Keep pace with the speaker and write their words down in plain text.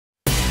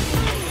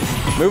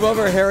Move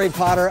over, Harry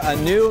Potter, a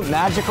new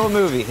magical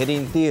movie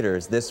hitting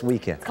theaters this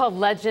weekend. It's called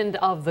Legend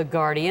of the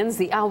Guardians,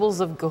 The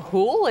Owls of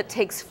Ga'Hoole. It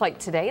takes flight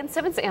today, and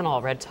 7's Ann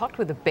Allred talked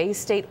with the Bay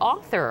State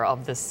author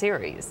of the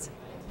series.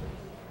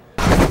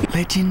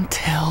 Legend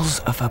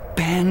tells of a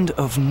band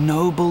of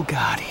noble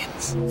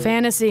guardians.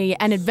 Fantasy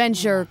and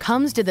adventure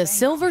comes to the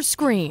silver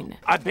screen.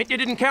 I bet you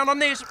didn't count on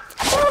this.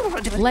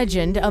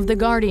 Legend of the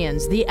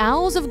Guardians, The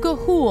Owls of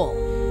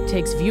Ga'Hoole,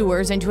 takes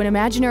viewers into an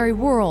imaginary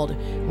world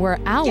where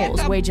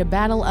owls wage a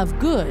battle of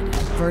good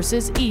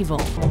versus evil.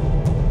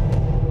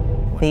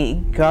 The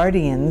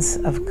Guardians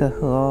of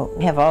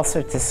Ga'Hoole have all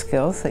sorts of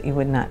skills that you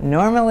would not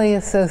normally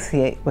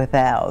associate with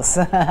owls.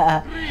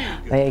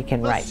 They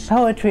can write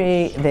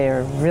poetry,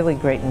 they're really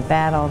great in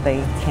battle,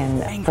 they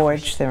can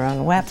forge their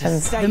own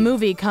weapons. The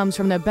movie comes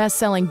from the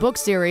best-selling book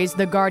series,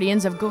 The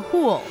Guardians of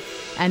Ga'Hoole,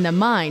 and the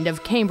mind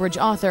of Cambridge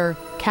author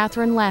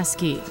Kathryn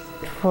Lasky.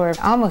 For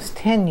almost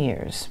 10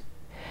 years,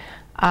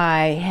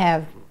 I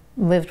have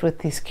lived with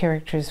these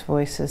characters'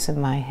 voices in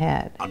my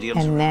head,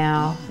 and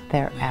now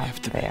they're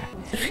out there.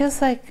 It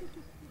feels like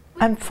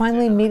I'm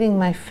finally meeting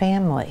my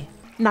family.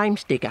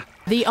 Name's Digger.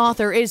 The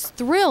author is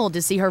thrilled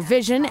to see her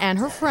vision and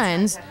her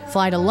friends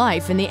fly to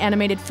life in the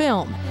animated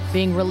film,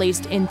 being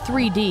released in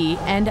 3D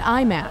and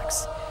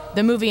IMAX.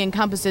 The movie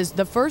encompasses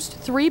the first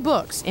 3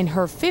 books in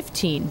her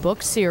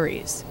 15-book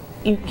series.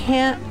 You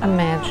can't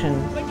imagine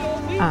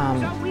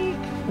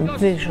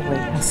visually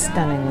how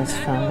stunning this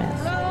film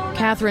is.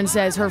 Kathryn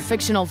says her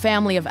fictional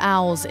family of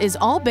owls is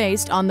all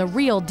based on the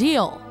real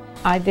deal.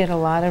 I did a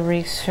lot of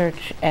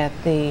research at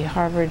the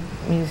Harvard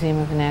Museum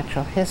of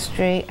Natural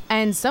History.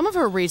 And some of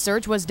her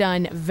research was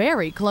done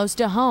very close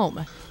to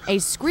home. A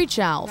screech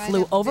owl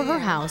flew over her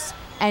house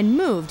and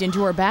moved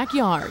into her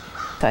backyard.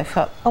 I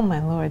felt, oh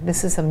my Lord,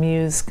 this is a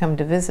muse come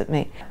to visit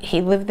me. He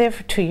lived there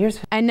for 2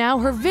 years. And now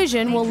her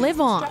vision will live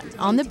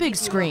on the big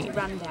screen,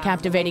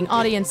 captivating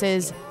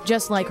audiences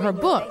just like her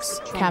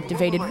books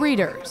captivated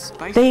readers.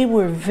 They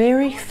were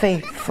very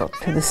faithful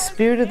to the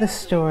spirit of the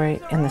story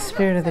and the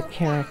spirit of the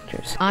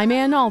characters. I'm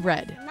Ann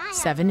Allred,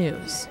 7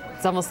 News.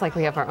 It's almost like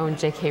we have our own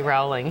J.K.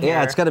 Rowling here.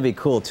 Yeah, it's got to be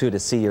cool, too, to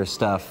see your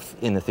stuff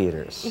in the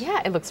theaters. Yeah,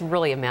 it looks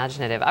really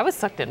imaginative. I was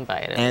sucked in by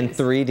it. And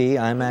 3D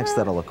IMAX,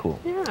 that'll look cool.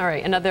 Yeah, all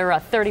right,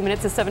 another 30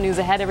 minutes of 7 News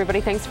ahead.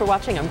 Everybody, thanks for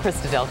watching. I'm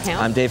Krista Del Camp.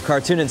 I'm Dave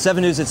Cartoon, and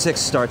 7 News at 6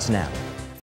 starts now.